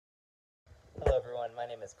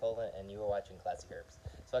name is Colin, and you are watching Classic Herbs.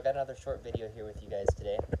 So I got another short video here with you guys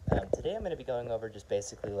today. Today I'm going to be going over just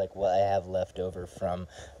basically like what I have left over from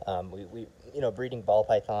breeding ball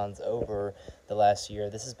pythons over the last year.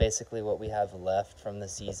 This is basically what we have left from the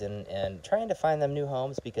season, and trying to find them new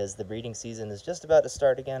homes because the breeding season is just about to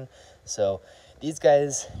start again. So these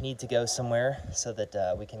guys need to go somewhere so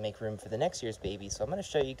that we can make room for the next year's baby. So I'm going to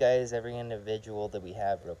show you guys every individual that we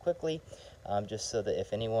have real quickly, just so that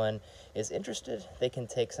if anyone is interested, they can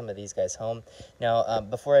take some of these guys home. Now,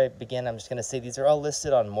 before I begin, I'm just going to say these are all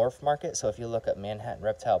listed on Morph Market. So if you look up Manhattan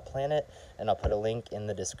Reptile Planet, and I'll put a link in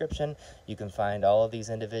the description, you can find all of these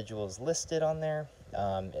individuals listed on there.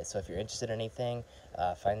 So if you're interested in anything,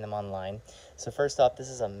 find them online. So first off, this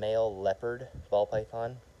is a male leopard ball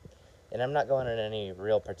python. And I'm not going in any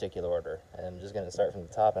real particular order. I'm just going to start from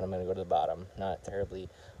the top and I'm going to go to the bottom. Not terribly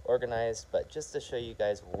organized, but just to show you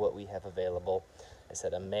guys what we have available. I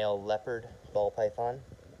said a male leopard ball python.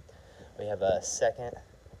 We have a second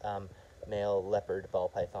male leopard ball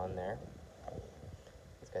python there.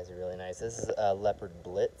 These guys are really nice. This is a leopard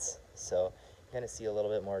blitz. So you kind of see a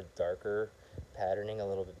little bit more darker patterning, a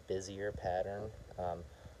little bit busier pattern.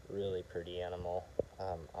 Really pretty animal.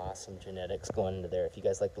 Awesome genetics going into there. If you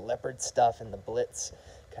guys like the leopard stuff and the blitz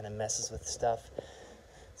kind of messes with stuff.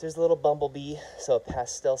 So there's a little bumblebee, so a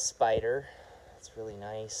pastel spider. It's really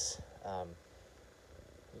nice.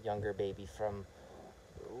 Younger baby from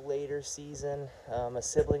later season. A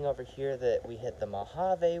sibling over here that we hit the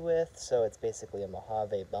Mojave with, so it's basically a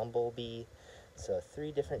Mojave bumblebee. So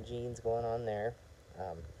 3 different genes going on there.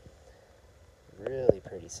 Really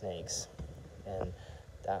pretty snakes. And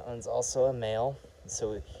that one's also a male.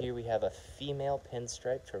 So here we have a female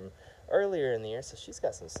pinstripe from earlier in the year, so she's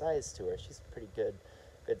got some size to her. She's pretty good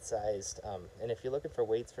sized. And if you're looking for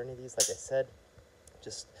weights for any of these, like I said,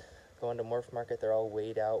 just go into Morph Market. They're all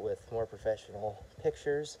weighed out with more professional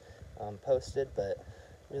pictures posted, but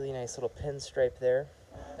really nice little pinstripe there.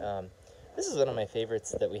 This is one of my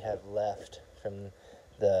favorites that we have left from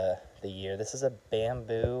the year. This is a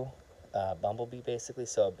bamboo bumblebee, basically,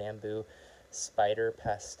 so a bamboo spider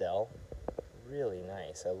pastel. Really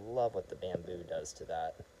nice. I love what the bamboo does to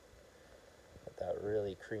that. With that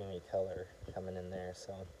really creamy color coming in there,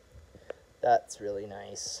 so that's really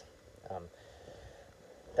nice.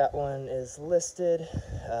 That one is listed.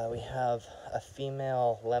 We have a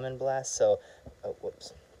female lemon blast, so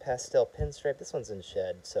pastel pinstripe. This one's in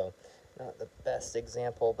shed, so not the best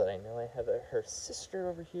example, but I know I have her sister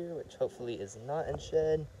over here, which hopefully is not in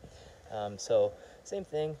shed. So same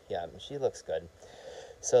thing. Yeah, she looks good.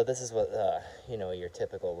 So this is what your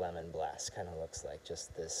typical lemon blast kind of looks like.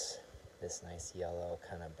 Just this nice yellow,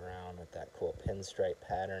 kind of brown with that cool pinstripe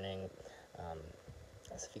patterning.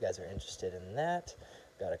 So if you guys are interested in that,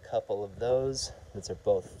 got a couple of those. These are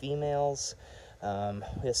both females.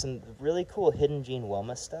 We have some really cool hidden gene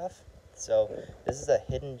Woma stuff. So this is a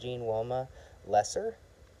hidden gene Woma lesser.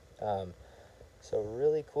 So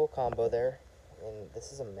really cool combo there. And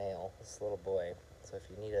this is a male, this little boy. So if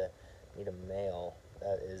you need a male,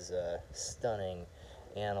 that is a stunning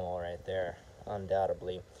animal right there,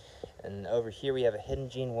 undoubtedly. And over here we have a hidden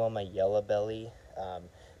gene Woma yellow belly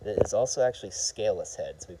that is also actually scaleless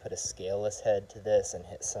head. So we put a scaleless head to this and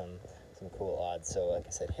hit some cool odds. So like I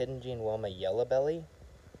said, hidden gene Woma yellow belly.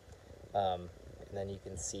 And then you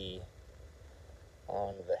can see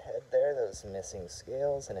on the head there those missing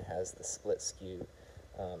scales, and it has the split skew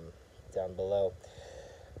down below,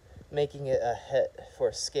 making it a hit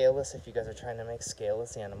for scaleless if you guys are trying to make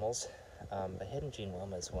scaleless animals. But hidden gene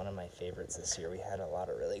Woma is one of my favorites this year. We had a lot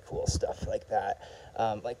of really cool stuff like that.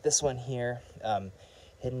 Like this one here,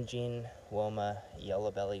 hidden gene Woma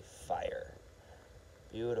yellow belly fire.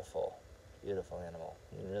 Beautiful, beautiful animal.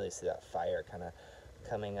 You can really see that fire kind of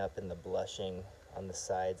coming up in the blushing on the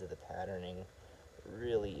sides of the patterning.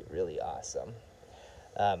 Really, really awesome.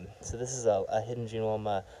 So this is a hidden gene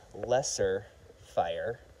Woma lesser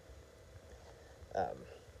fire.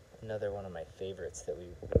 Another one of my favorites that we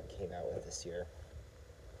came out with this year.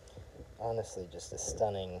 Honestly, just a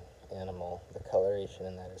stunning animal. The coloration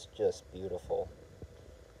in that is just beautiful.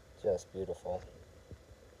 Just beautiful.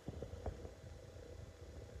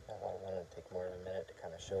 I want to take more of a minute to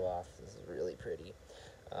kind of show off. This is really pretty.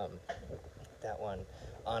 That one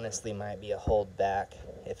honestly might be a hold back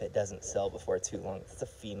if it doesn't sell before too long. It's a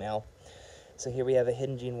female. So here we have a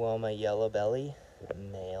hidden gene Woma yellow belly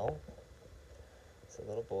male. It's a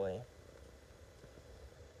little boy.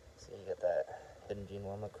 So you get that hidden gene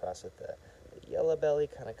Woma crossed with the yellow belly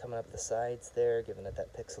kind of coming up the sides there, giving it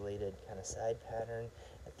that pixelated kind of side pattern.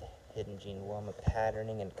 At the hidden gene Woma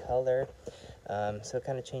patterning and color. So it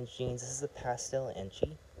kind of changed genes. This is a pastel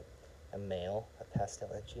Enchi. a male, a pastel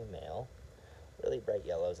etchy male. Really bright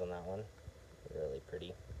yellows on that one. Really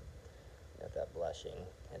pretty. Got that blushing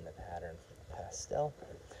in the pattern for the pastel.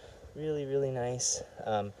 Really, really nice.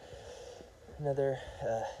 Another,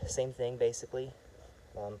 same thing basically.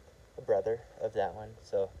 A brother of that one.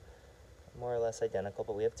 So more or less identical,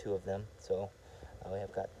 but we have two of them. So we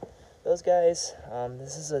have got those guys.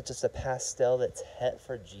 This is just a pastel that's het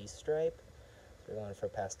for G-stripe. So we're going for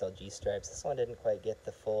pastel G-stripes. This one didn't quite get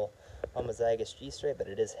the full homozygous G-stripe, but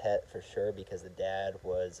it is het for sure because the dad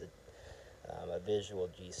was a visual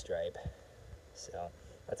G-stripe. So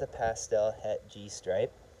that's a pastel het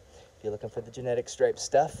G-stripe. If you're looking for the genetic stripe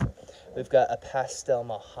stuff, we've got a pastel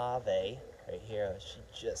Mojave right here. She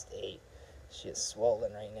just ate. She is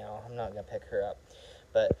swollen right now. I'm not going to pick her up.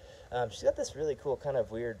 But she's got this really cool kind of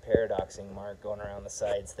weird paradoxing mark going around the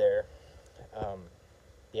sides there.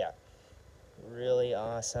 Yeah, really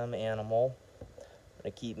awesome animal. I'm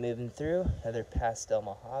going to keep moving through. Another pastel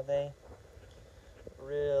Mojave.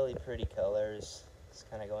 Really pretty colors. Just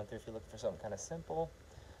kind of going through if you're looking for something kind of simple,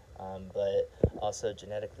 but also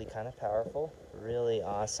genetically kind of powerful. Really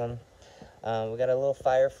awesome. We got a little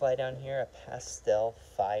firefly down here, a pastel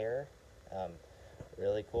fire.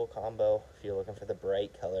 Really cool combo if you're looking for the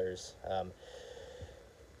bright colors.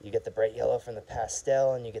 You get the bright yellow from the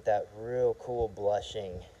pastel, and you get that real cool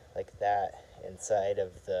blushing like that inside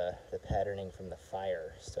of the patterning from the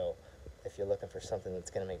fire. So if you're looking for something that's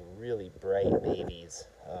going to make really bright babies,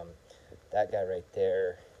 that guy right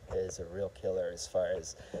there is a real killer as far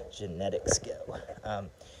as genetics go.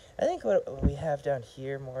 I think what we have down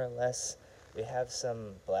here, more or less, we have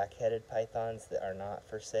some black-headed pythons that are not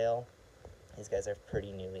for sale. These guys are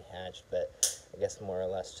pretty newly hatched, but I guess more or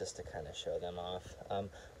less just to kind of show them off.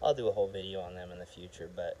 I'll do a whole video on them in the future,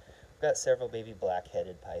 but I've got several baby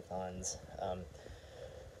black-headed pythons.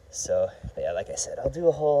 But yeah, like I said, I'll do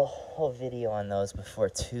a whole video on those before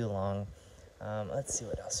too long. Let's see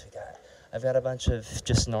what else we got. I've got a bunch of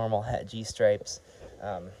just normal het G-stripes.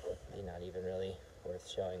 Not even really worth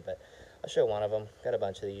showing, but I'll show one of them. Got a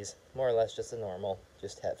bunch of these, more or less just a normal,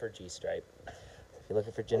 just het for G-stripe. If you're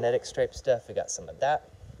looking for genetic stripe stuff, we got some of that.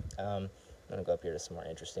 I'm gonna go up here to some more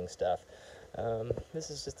interesting stuff. This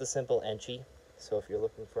is just a simple enchi. So if you're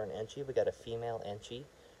looking for an enchi, we got a female enchi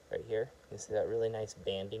right here. You see that really nice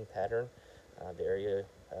banding pattern, very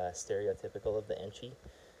stereotypical of the enchi.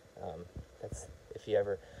 That's, if you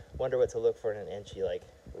ever wonder what to look for in an enchi, like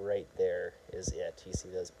right there is it. You see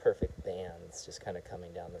those perfect bands just kind of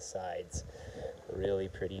coming down the sides. Really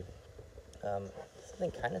pretty.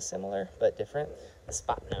 Something kind of similar but different, the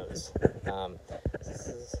spot nose. This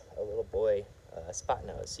is a little boy spot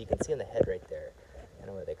nose, so you can see on the head right there, I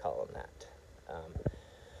know what they call them that.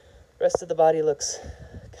 Rest of the body looks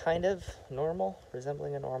kind of normal,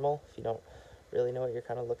 resembling a normal, if you don't really know what you're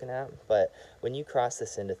kind of looking at. But when you cross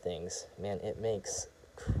this into things, man, it makes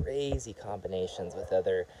crazy combinations with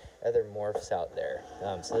other morphs out there.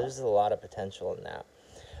 So there's a lot of potential in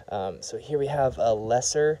that. So here we have a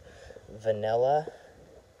lesser vanilla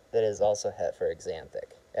that is also het for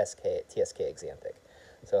exanthic, TSK exanthic.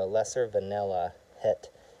 So a lesser vanilla het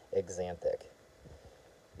exanthic.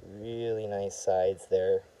 Really nice sides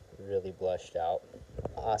there, really blushed out.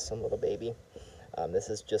 Awesome little baby. This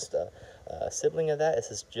is just a sibling of that.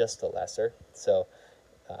 This is just a lesser. So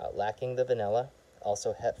lacking the vanilla,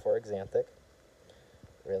 also het for exanthic.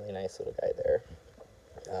 Really nice little guy there.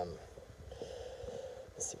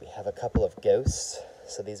 Let's see, we have a couple of ghosts.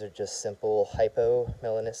 So these are just simple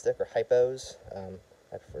hypomelanistic or hypos.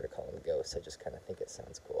 I prefer to call them ghosts. I just kind of think it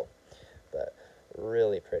sounds cool. But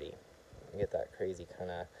really pretty. You get that crazy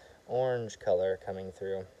kind of orange color coming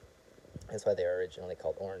through. That's why they were originally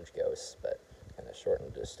called orange ghosts, but kind of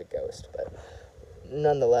shortened just to ghost. But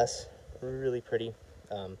nonetheless, really pretty.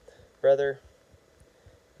 Brother,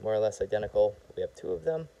 more or less identical. We have two of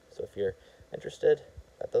them, so if you're interested,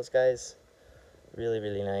 got those guys. Really,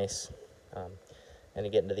 really nice. And to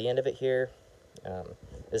get into the end of it here,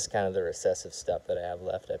 this is kind of the recessive stuff that I have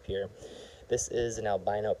left up here. This is an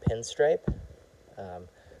albino pinstripe.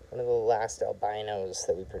 One of the last albinos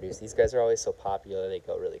that we produced. These guys are always so popular, they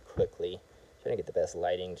go really quickly. Trying to get the best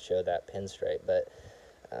lighting to show that pinstripe, but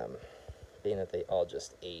being that they all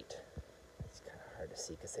just ate, it's kind of hard to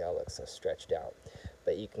see because they all look so stretched out.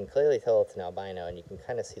 But you can clearly tell it's an albino, and you can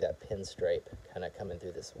kind of see that pinstripe kind of coming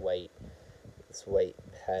through this white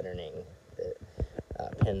patterning that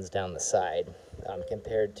pins down the side,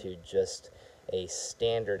 compared to just a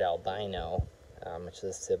standard albino, which is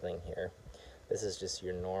a sibling here. This is just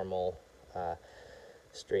your normal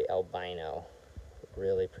straight albino.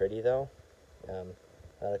 Really pretty though.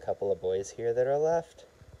 Got a couple of boys here that are left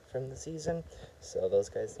from the season. So those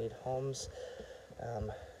guys need homes.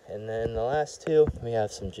 And then the last two, we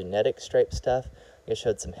have some genetic stripe stuff. I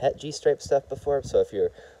showed some Het G stripe stuff before, so if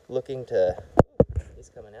you're looking to, he's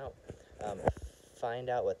coming out, find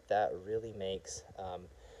out what that really makes.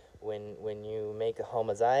 When you make a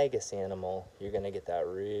homozygous animal, you're going to get that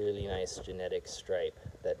really nice genetic stripe,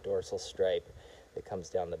 that dorsal stripe that comes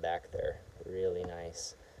down the back there. Really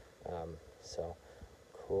nice. So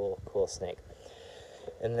cool snake.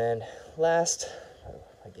 And then last,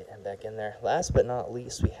 I get him back in there. Last but not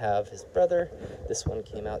least, we have his brother. This one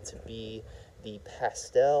came out to be the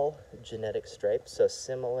pastel genetic stripe, so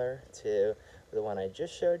similar to the one I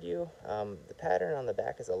just showed you. The pattern on the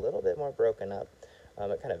back is a little bit more broken up.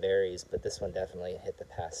 It kind of varies, but this one definitely hit the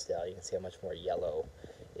pastel. You can see how much more yellow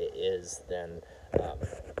it is than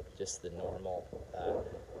just the normal.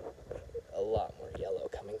 A lot more yellow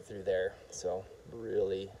coming through there, so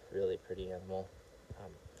really pretty animal.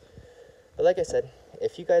 But like I said,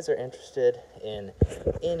 if you guys are interested in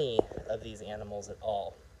any of these animals at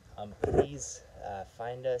all, please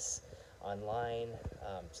find us online.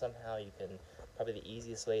 Somehow you can, probably the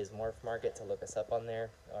easiest way is Morph Market to look us up on there,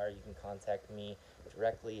 or you can contact me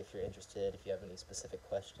directly if you're interested. If you have any specific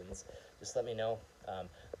questions, just let me know.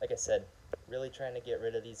 Like I said, really trying to get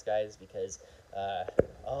rid of these guys because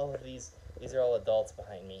all of these are all adults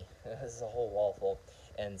behind me. This is a whole wall full.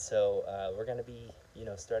 And so we're going to be,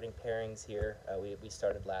 starting pairings here. We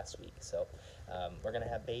started last week, so we're going to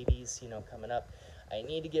have babies, coming up. I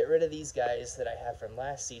need to get rid of these guys that I have from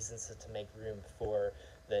last season to make room for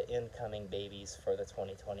the incoming babies for the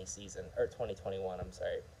 2020 season, or 2021, I'm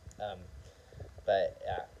sorry. But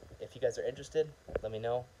if you guys are interested, let me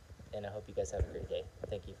know, and I hope you guys have a great day.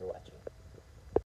 Thank you for watching.